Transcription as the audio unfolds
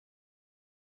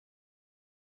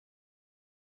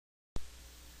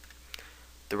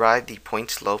Derive the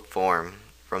point-slope form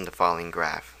from the following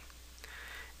graph.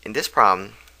 In this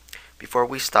problem, before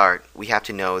we start, we have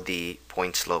to know the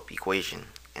point-slope equation,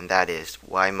 and that is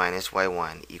y minus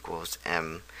y1 equals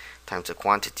m times the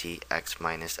quantity x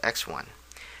minus x1.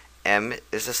 M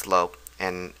is the slope,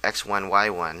 and x1,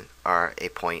 y1 are a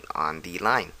point on the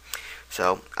line.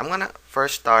 So I'm going to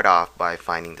first start off by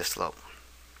finding the slope.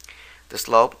 The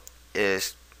slope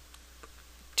is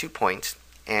 2 points,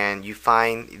 and you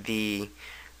find the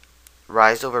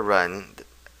rise over run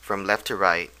from left to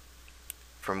right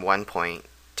from one point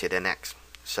to the next.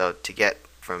 So to get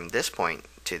from this point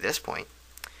to this point,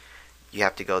 you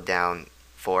have to go down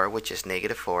 4, which is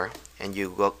negative 4, and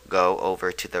you go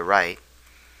over to the right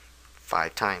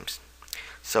 5 times.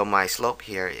 So my slope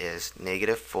here is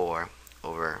negative 4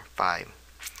 over 5.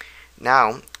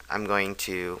 Now I'm going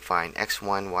to find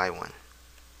x1, y1.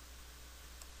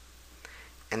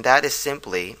 And that is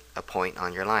simply a point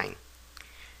on your line.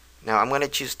 Now I'm going to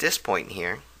choose this point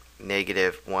here,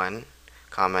 negative 1,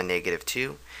 comma negative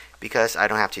 2, because I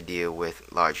don't have to deal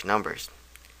with large numbers.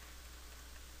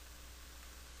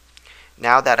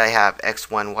 Now that I have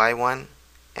x1, y1,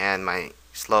 and my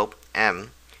slope m,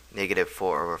 negative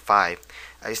 4 over 5,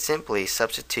 I simply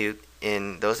substitute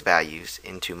in those values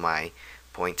into my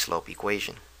point-slope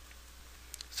equation.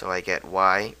 So I get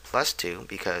y plus 2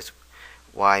 because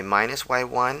y minus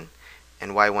y1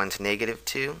 and y1's negative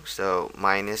 2, so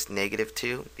minus negative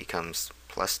 2 becomes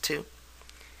plus 2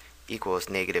 equals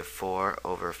negative 4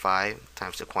 over 5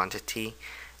 times the quantity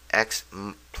x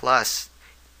plus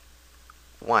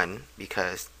 1,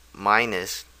 because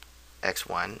minus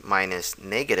x1 minus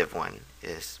negative 1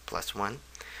 is plus 1.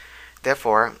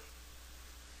 Therefore,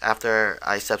 after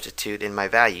I substitute in my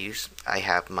values, I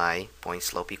have my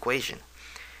point-slope equation.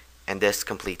 And this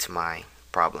completes my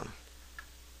problem.